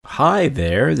Hi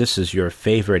there, this is your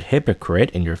favorite hypocrite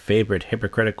and your favorite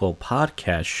hypocritical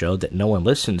podcast show that no one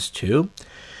listens to.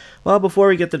 Well, before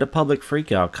we get to the public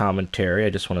freakout commentary,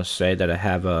 I just want to say that I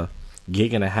have a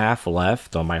gig and a half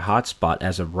left on my hotspot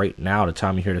as of right now, the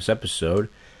time you hear this episode.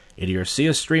 Either you see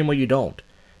a stream or you don't.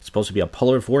 It's supposed to be a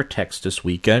polar vortex this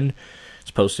weekend. It's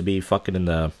supposed to be fucking in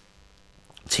the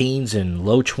teens and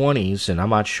low 20s, and I'm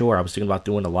not sure. I was thinking about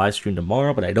doing a live stream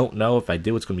tomorrow, but I don't know. If I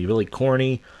do, it's going to be really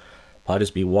corny. I'll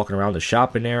just be walking around the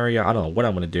shopping area. I don't know what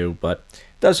I'm going to do, but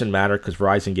it doesn't matter because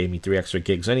Verizon gave me 3 extra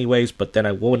gigs anyways. But then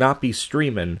I will not be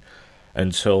streaming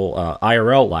until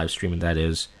IRL live streaming, that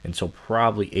is, until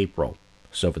probably April.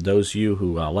 So for those of you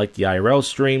who like the IRL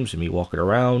streams and me walking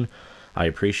around, I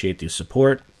appreciate the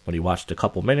support. When you watched a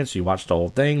couple minutes, you watched the whole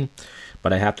thing.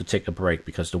 But I have to take a break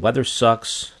because the weather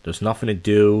sucks. There's nothing to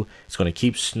do. It's going to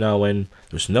keep snowing.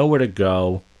 There's nowhere to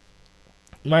go.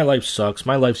 My life sucks.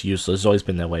 My life's useless. It's always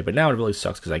been that way. But now it really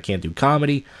sucks because I can't do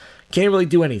comedy. Can't really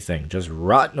do anything. Just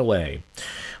rotting away.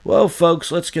 Well,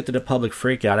 folks, let's get to the public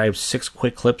freakout. I have 6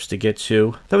 quick clips to get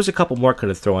to. There was a couple more I could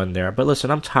have thrown in there. But listen,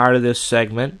 I'm tired of this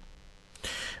segment.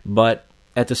 But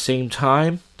at the same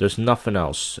time, there's nothing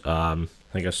else.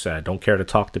 Like I said, I don't care to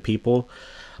talk to people.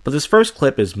 But this first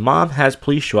clip is Mom has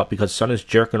police show up because son is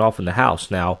jerking off in the house.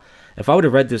 Now, if I would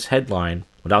have read this headline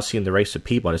without seeing the race of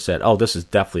people, I'd have said, oh, this is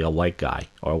definitely a white guy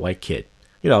or a white kid.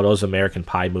 You know, those American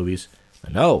Pie movies.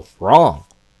 No, wrong.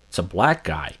 It's a black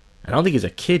guy. I don't think he's a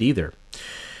kid either.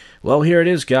 Well, here it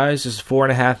is, guys. This is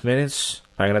 4.5 minutes.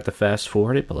 I'm going to have to fast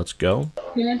forward it, but let's go.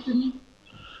 Anthony,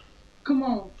 come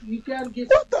on. You got to get...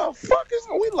 What the fuck is...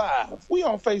 We live. We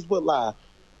on Facebook Live.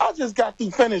 I just got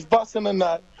through finished busting a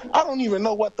nut. I don't even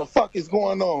know what the fuck is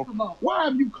going on. Come on. Why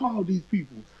have you called these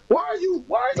people? Why are you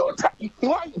attacking?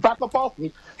 Back up off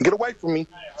me. Get away from me.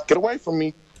 Get away from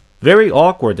me. Very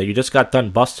awkward that you just got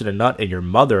done busting a nut and your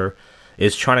mother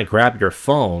is trying to grab your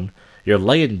phone. You're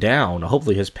laying down.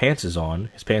 Hopefully his pants is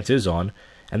on. His pants is on.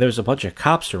 And there's a bunch of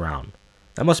cops around.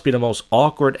 That must be the most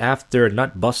awkward after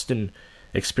nut busting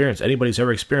experience anybody's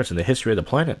ever experienced in the history of the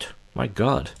planet. My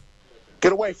God.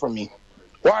 Get away from me.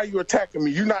 Why are you attacking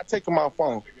me? You're not taking my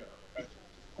phone.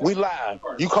 We live.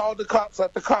 You called the cops,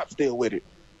 let the cops deal with it.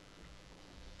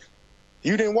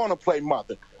 You didn't want to play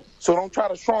mother. So don't try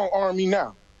to strong arm me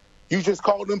now. You just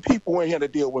called them people in here to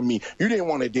deal with me. You didn't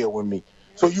want to deal with me.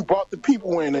 So you brought the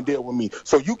people in to deal with me.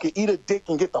 So you can eat a dick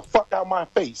and get the fuck out of my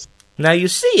face. Now you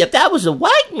see, if that was a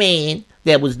white man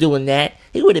that was doing that,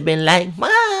 he would have been like,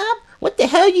 Mom, what the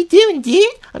hell you doing, dude?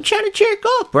 I'm trying to jerk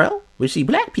off, bro. We see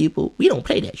black people, we don't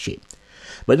play that shit.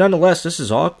 But nonetheless, this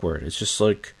is awkward. It's just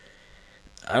like,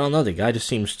 I don't know, the guy just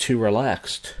seems too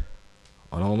relaxed.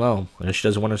 I don't know. I guess she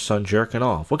doesn't want her son jerking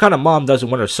off. What kind of mom doesn't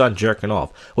want her son jerking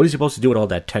off? What is he supposed to do with all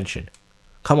that tension?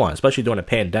 Come on, especially during a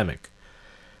pandemic.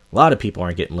 A lot of people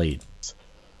aren't getting laid.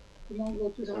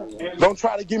 Don't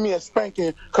try to give me a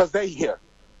spanking because they here.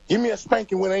 Give me a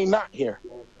spanking when they not here.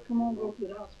 Come on, go to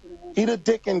the hospital. Eat a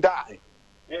dick and die.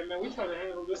 Hey, man, we try to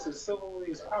handle this as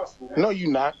civilly as possible. Man. No,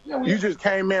 you not. You just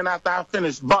came in after I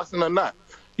finished busting a nut.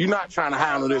 You're not trying to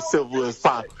handle this civil as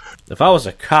possible. If I was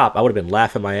a cop, I would have been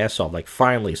laughing my ass off. Like,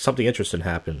 finally, something interesting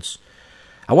happens.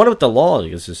 I wonder what the law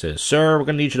is. Sir, we're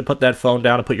going to need you to put that phone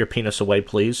down and put your penis away,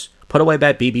 please. Put away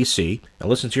that BBC and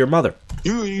listen to your mother.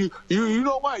 You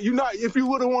know what? You not. If you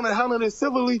would have wanted to handle this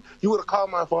civilly, you would have called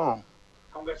my phone.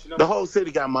 The whole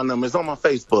city got my number. It's on my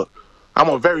Facebook. I'm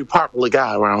a very popular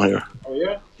guy around here. Oh,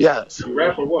 yeah? Yes. You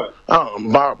rap or what?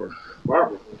 Barber.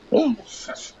 Barber.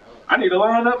 I need to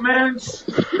line up, man.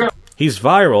 He's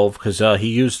viral because he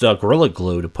used Gorilla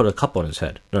Glue to put a cup on his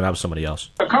head. No, that was somebody else.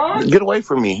 A car? Get away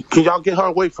from me. Can y'all get her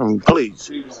away from me, please?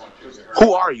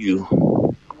 Who are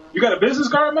you? You got a business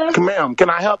card, man? Ma'am, can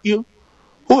I help you?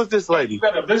 Who is this lady? You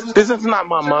got a business This is not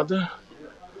my mother.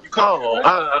 Oh,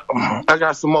 I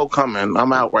got some more coming.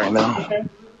 I'm out right now. Okay.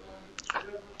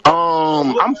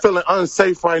 I'm feeling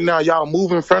unsafe right now. Y'all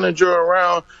moving furniture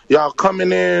around. Y'all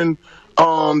coming in,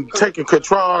 taking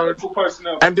control.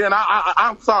 And then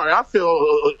I'm sorry. I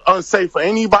feel unsafe for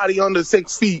anybody under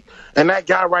 6 feet. And that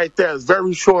guy right there is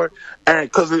very short. And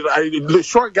because the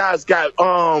short guy's got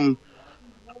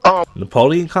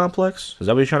Napoleon complex? Is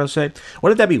that what you're trying to say?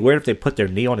 Wouldn't that be weird if they put their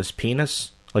knee on his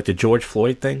penis? Like the George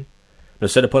Floyd thing?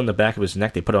 Instead of putting it on the back of his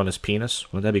neck, they put it on his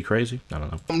penis? Wouldn't that be crazy? I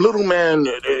don't know. Little man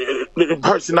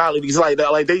personalities like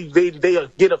that, like they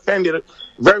get offended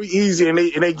very easy and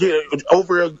they get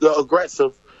over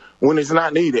aggressive when it's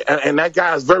not needed. And that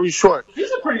guy is very short. He's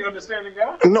a pretty understanding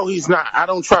guy. No, he's not. I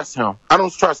don't trust him. I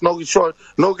don't trust no short,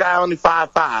 no guy only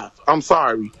 5'5". I'm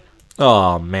sorry.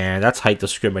 Oh man, that's height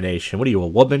discrimination. What are you, a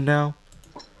woman now?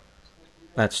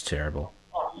 That's terrible.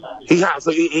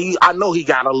 I know he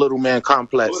got a little man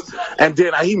complex, and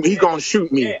then he gonna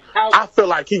shoot me. I feel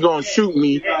like he gonna shoot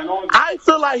me. I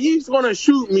feel like he's gonna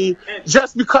shoot me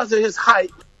just because of his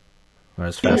height.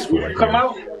 Let's fast forward. Come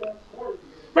out.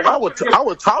 I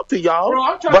would talk to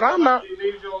y'all, but I'm not.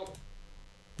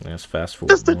 Let's fast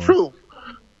forward. It's the truth.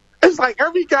 It's like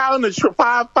every guy on the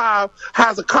 5'5"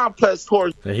 has a complex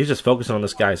towards. Yeah, he's just focusing on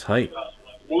this guy's height.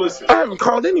 I haven't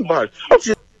called anybody. I'm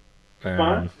just.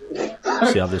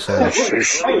 See how this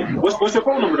ends. Hey, what's your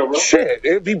phone number, though, bro? Shit,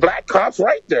 it'd be black cops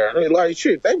right there. They like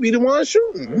shit. They be the ones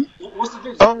shooting. What's the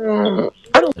thing?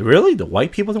 I don't. Really? The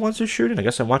white people are the ones who are shooting? I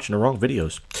guess I'm watching the wrong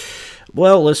videos.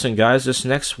 Well, listen, guys. This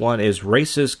next one is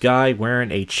racist guy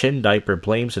wearing a chin diaper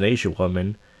blames an Asian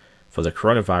woman for the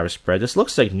coronavirus spread. This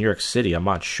looks like New York City. I'm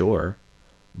not sure.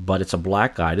 But it's a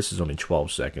black guy. This is only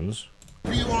 12 seconds.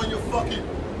 Be on your fucking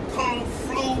kung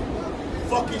flu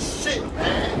fucking shit,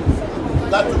 man.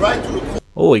 Got the right to the.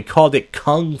 Oh, he called it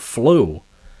Kung Flu.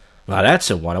 Now that's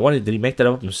a one. I wondered, did he make that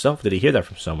up himself? Did he hear that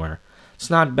from somewhere? It's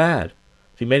not bad.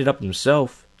 If he made it up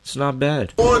himself, it's not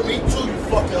bad. Boy, me too, you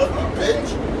fucking ugly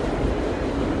bitch.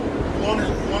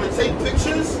 You wanna take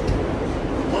pictures?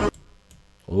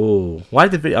 Ooh. Why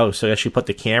did the video... Oh, so she put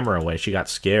the camera away. She got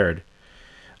scared.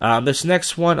 This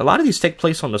next one, a lot of these take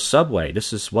place on the subway.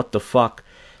 This is what the fuck.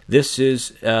 This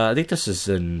is, I think this is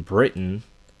in Britain.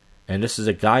 And this is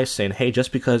a guy saying, hey,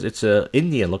 just because it's a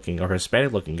Indian-looking or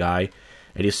Hispanic-looking guy,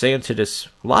 and he's saying to this...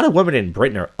 A lot of women in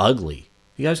Britain are ugly.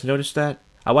 You guys notice that?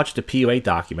 I watched the PUA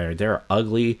documentary. They're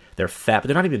ugly. They're fat. But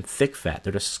they're not even thick fat.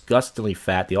 They're disgustingly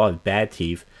fat. They all have bad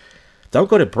teeth. Don't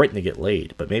go to Britain to get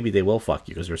laid. But maybe they will fuck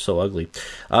you because they're so ugly.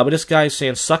 But this guy is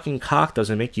saying, sucking cock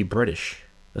doesn't make you British.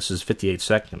 This is 58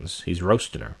 seconds. He's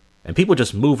roasting her. And people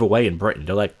just move away in Britain.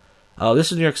 They're like, oh,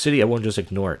 this is New York City. Everyone just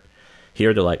ignore it.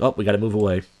 Here, they're like, oh, we got to move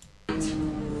away.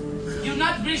 You're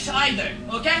not British either,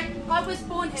 okay? I was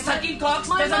born here. Sucking cocks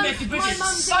My doesn't mum- make you my British.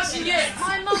 mum's Fuck Indian. yes.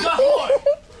 My You're mum- a whore.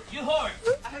 You whore.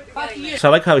 Fuck you. So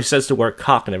I like how he says the word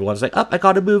cock and everyone's like, oh, I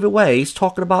got to move away. He's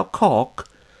talking about cock.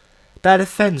 That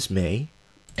offends me.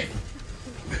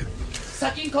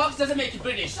 Sucking cocks doesn't make you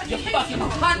British. You Sucking fucking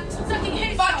his- cunt. Sucking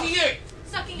his Fuck cock. you.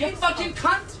 Sucking You his fucking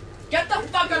cock. cunt. Get the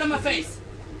fuck out of my face.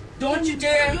 Don't you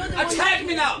dare You're the one- attack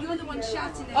me now. You're the one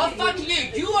shouting at Oh, me. fuck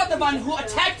you. You are the one who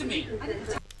attacked me.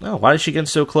 Oh, why is she getting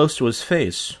so close to his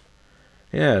face?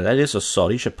 Yeah, that is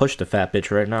assault. You should push the fat bitch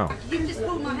right now. You just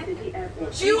pulled my head.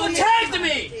 You attacked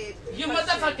me. You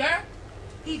motherfucker.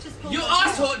 He just pulled You my head.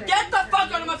 asshole. Get the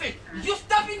fuck out of my face. You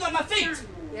stepping on my feet.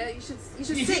 Yeah, you should If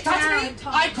sit you touch down. me, and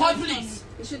talk. I call police.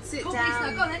 You should sit down. Call police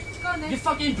now. Go on then. Go on then. You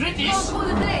fucking British. Go call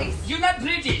the police. You're not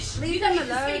British. You don't need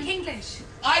to speak English.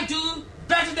 I do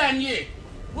better than you.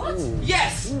 What?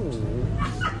 Yes.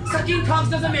 Sucking cocks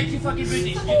doesn't make you fucking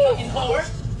British, you fucking whore.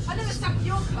 I never sucked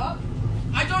your cock.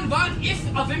 I don't want, if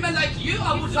a woman like you,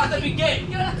 I would rather be gay.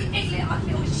 You're like an idiot,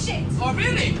 ugly little shit. Oh,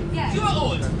 really? Yeah. You're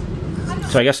old.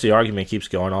 So I guess the argument keeps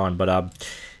going on, but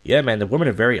yeah, man, the women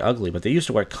are very ugly, but they used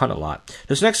to wear cunt a lot.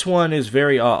 This next one is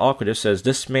very awkward. It says,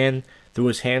 this man threw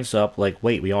his hands up like,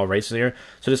 wait, we all racist here?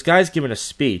 So this guy's giving a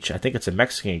speech, I think it's a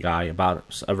Mexican guy, about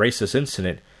a racist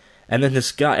incident, and then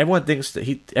this guy, everyone thinks that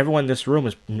everyone in this room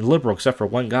is liberal except for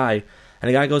one guy, and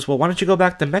the guy goes, well, why don't you go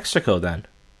back to Mexico then?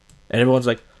 And everyone's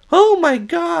like, oh my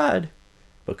god!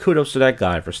 But kudos to that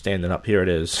guy for standing up. Here it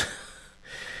is.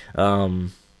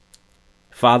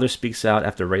 Father speaks out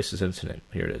after racist incident.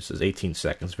 Here it is. It's 18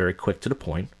 seconds. Very quick to the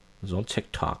point. It was on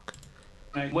TikTok.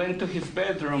 I went to his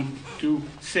bedroom to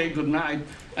say goodnight,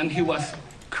 and he was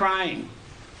crying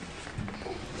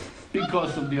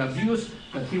because of the abuse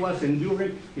that he was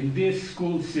enduring in this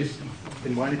school system.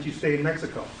 Then why did you stay in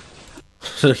Mexico?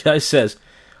 So the guy says,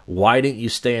 why didn't you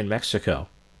stay in Mexico?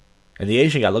 And the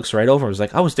Asian guy looks right over him and is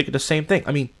like, I was thinking the same thing.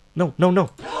 I mean, no. You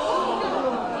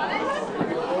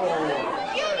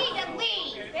need to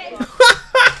leave.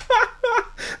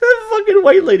 That fucking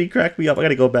white lady cracked me up. I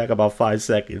gotta go back about 5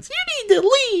 seconds. You need to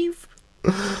leave.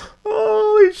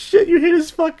 Holy shit, you hit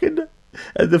his fucking...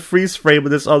 And the freeze frame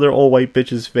of this other old white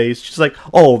bitch's face. She's like,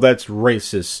 oh, that's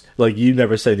racist. Like, you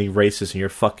never said anything racist in your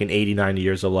fucking 80, 90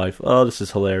 years of life. Oh, this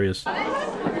is hilarious. You need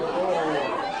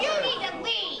to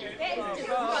leave.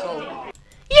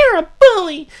 You're a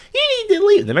bully. You need to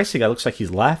leave. The Mexican guy looks like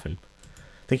he's laughing.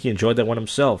 I think he enjoyed that one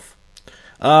himself.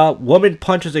 Woman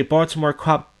punches a Baltimore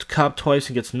cop twice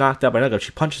and gets knocked out by another.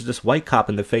 She punches this white cop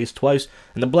in the face twice.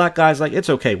 And the black guy's like, it's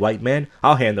okay, white man.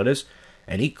 I'll handle this.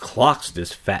 And he clocks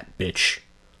this fat bitch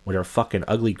with her fucking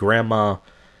ugly grandma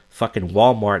fucking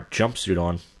Walmart jumpsuit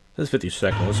on. This is 50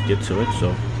 seconds. Let's get to it.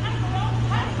 So,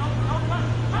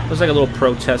 there's like a little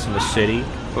protest in the city.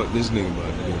 Fuck this nigga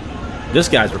about to do. This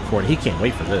guy's recording. He can't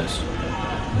wait for this.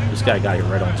 This guy got here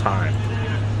right on time.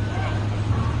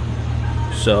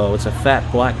 So it's a fat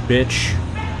black bitch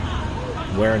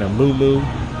wearing a muumuu.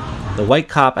 The white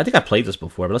cop, I think I played this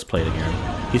before, but let's play it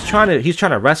again. He's trying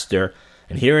to arrest her,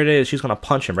 and here it is. She's gonna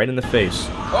punch him right in the face.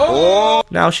 Oh!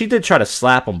 Now she did try to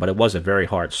slap him, but it was a very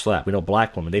hard slap. We know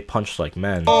black women, they punch like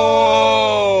men.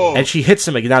 Oh! And she hits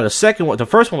him again. Now the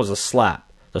first one was a slap.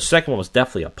 The second one was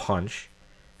definitely a punch.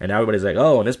 And everybody's like,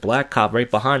 oh, and this black cop right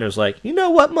behind her is like, you know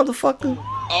what, motherfucker?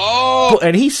 Oh!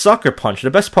 And he sucker punched. The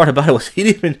best part about it was he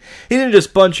didn't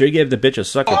just punch her, he gave the bitch a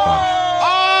sucker punch.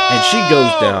 And she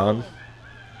goes down.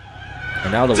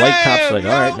 And now the white cop's like,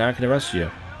 alright, now I can arrest you.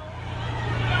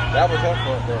 That was her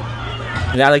fault,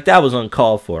 though. Now, like, that was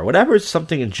uncalled for. Whenever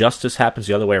something injustice happens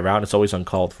the other way around, it's always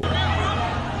uncalled for.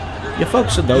 You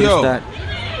folks have noticed that?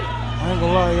 I ain't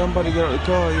gonna lie, I'm about to get out the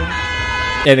car, yo.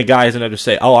 And the guy isn't there to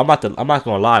say, oh, I'm not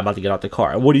gonna lie, I'm about to get out the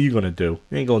car. What are you gonna do?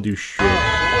 You ain't gonna do shit.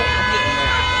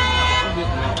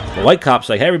 The white cop's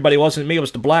like, hey, everybody, it wasn't me, it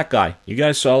was the black guy. You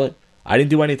guys saw it. I didn't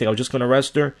do anything, I was just gonna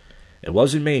arrest her. It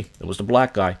wasn't me, it was the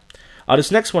black guy. This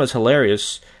next one is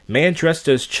hilarious. Man dressed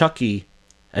as Chucky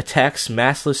attacks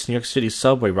maskless New York City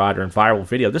subway rider in viral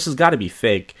video. This has got to be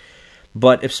fake.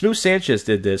 But if Smooth Sanchez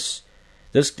did this,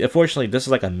 unfortunately, this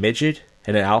is like a midget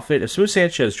in an outfit. If Smooth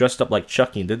Sanchez dressed up like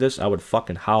Chucky and did this, I would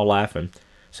fucking howl laughing.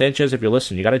 Sanchez, if you're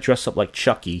listening, you got to dress up like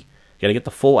Chucky. You got to get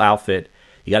the full outfit.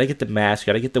 You got to get the mask.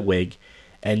 You got to get the wig.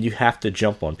 And you have to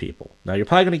jump on people. Now, you're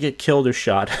probably going to get killed or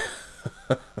shot.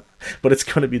 But it's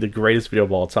going to be the greatest video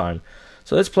of all time.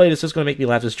 So let's play this. This is going to make me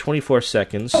laugh. This is 24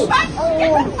 seconds.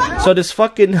 So this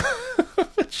fucking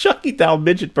Chucky down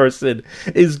midget person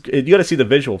is... You got to see the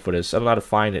visual for this. I don't know how to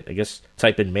find it. I guess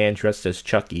type in man dressed as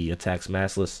Chucky attacks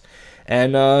maskless.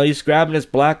 And he's grabbing this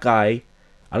black guy.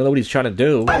 I don't know what he's trying to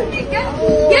do. Give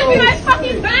me my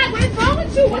fucking bag. What is wrong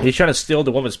with you? He's trying to steal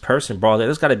the woman's purse and brawl.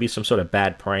 There's got to be some sort of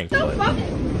bad prank. But...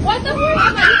 What the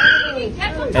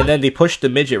fuck? And then they push the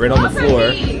midget right on the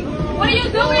floor. What are you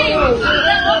doing?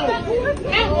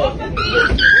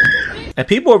 And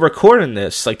people are recording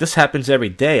this. Like, this happens every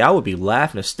day. I would be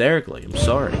laughing hysterically. I'm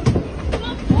sorry.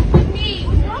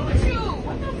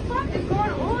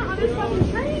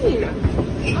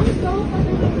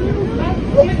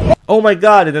 Oh my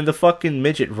god, and then the fucking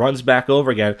midget runs back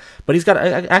over again. But he's got...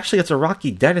 Actually, it's a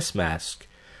Rocky Dennis mask.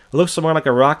 It looks somewhere like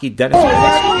a Rocky Dennis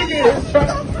mask.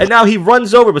 And now he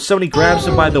runs over, but somebody grabs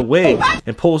him by the wig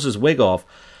and pulls his wig off.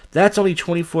 That's only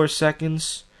 24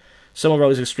 seconds. Someone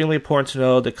wrote, it's extremely important to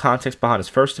know the context behind this.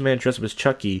 First man dressed up as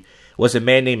Chucky was a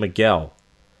man named Miguel.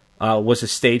 Was a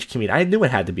stage comedian. I knew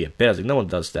it had to be a bit. I was like, no one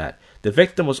does that. The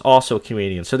victim was also a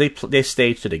comedian, so they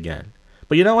staged it again.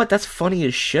 But you know what? That's funny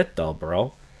as shit, though,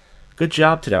 bro. Good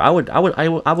job to them. I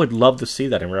would love to see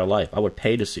that in real life. I would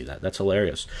pay to see that. That's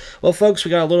hilarious. Well, folks,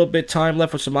 we got a little bit time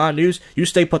left for some odd news. You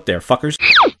stay put there, fuckers.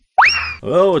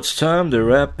 Well, it's time to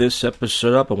wrap this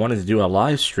episode up. I wanted to do a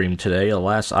live stream today, a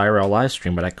last IRL live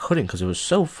stream, but I couldn't because it was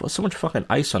so much fucking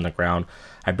ice on the ground.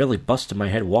 I barely busted my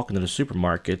head walking to the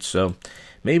supermarket, so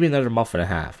maybe another month and a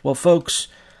half. Well, folks,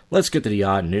 let's get to the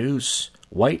odd news.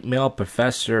 White male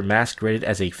professor masqueraded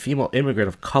as a female immigrant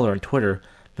of color on Twitter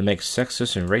to make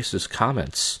sexist and racist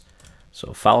comments.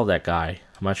 So follow that guy.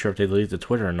 I'm not sure if they deleted the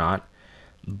Twitter or not,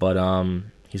 but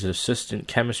he's an assistant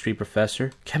chemistry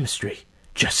professor. Chemistry.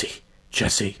 Jesse.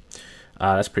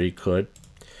 That's pretty good.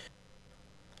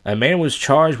 A man was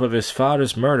charged with his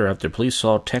father's murder after police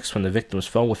saw text from the victim's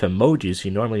phone with emojis he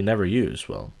normally never used.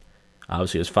 Well,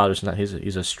 obviously his father's not, he's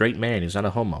a straight man, he's not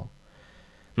a homo.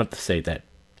 Not to say that,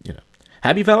 you know.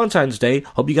 Happy Valentine's Day.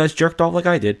 Hope you guys jerked off like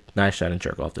I did. Nah, actually, I didn't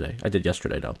jerk off today. I did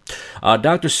yesterday, though.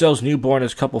 Doctor sells newborn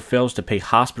as couple fails to pay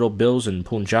hospital bills in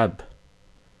Punjab.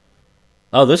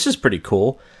 Oh, this is pretty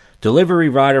cool. Delivery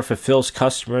rider fulfills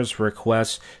customers'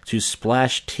 request to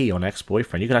splash tea on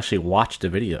ex-boyfriend. You can actually watch the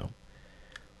video.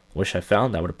 Wish I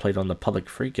found that. I would have played on the public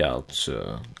freakouts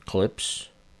clips.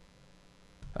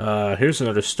 Here's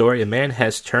another story. A man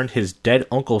has turned his dead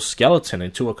uncle's skeleton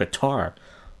into a guitar.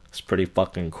 It's pretty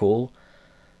fucking cool.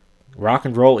 Rock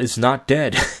and roll is not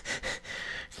dead.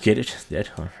 Get it? Dead.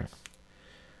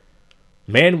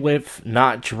 Man with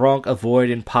not drunk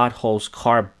avoiding potholes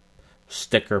car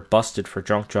sticker busted for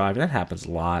drunk driving. That happens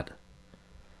a lot.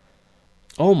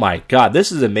 Oh my god,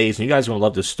 this is amazing. You guys are going to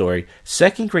love this story.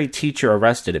 Second grade teacher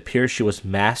arrested. It appears she was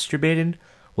masturbating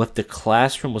with the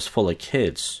classroom was full of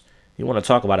kids. You want to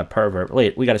talk about a pervert?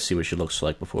 Wait, we got to see what she looks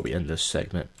like before we end this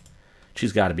segment.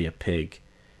 She's got to be a pig.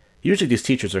 Usually these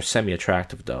teachers are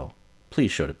semi-attractive, though.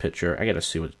 Please show the picture. I got to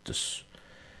see what this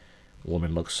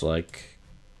woman looks like.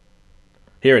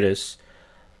 Here it is.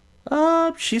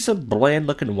 She's a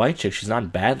bland-looking white chick. She's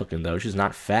not bad-looking, though. She's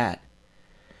not fat.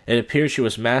 It appears she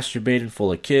was masturbating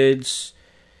full of kids.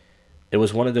 It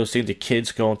was one of those things the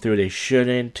kids going through they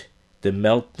shouldn't. The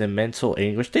mental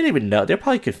anguish. They didn't even know. They're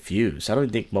probably confused. I don't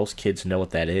even think most kids know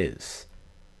what that is.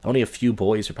 Only a few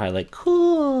boys are probably like,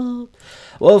 cool.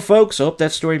 Well, folks, I hope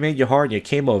that story made you hard and you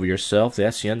came over yourself.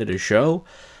 That's the end of the show.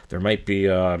 There might be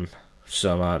an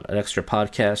extra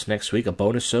podcast next week, a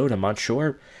bonus episode, I'm not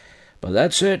sure. But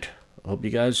that's it. I hope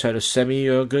you guys had a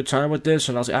semi-good time with this.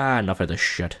 And I'll say, enough of this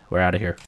shit. We're out of here.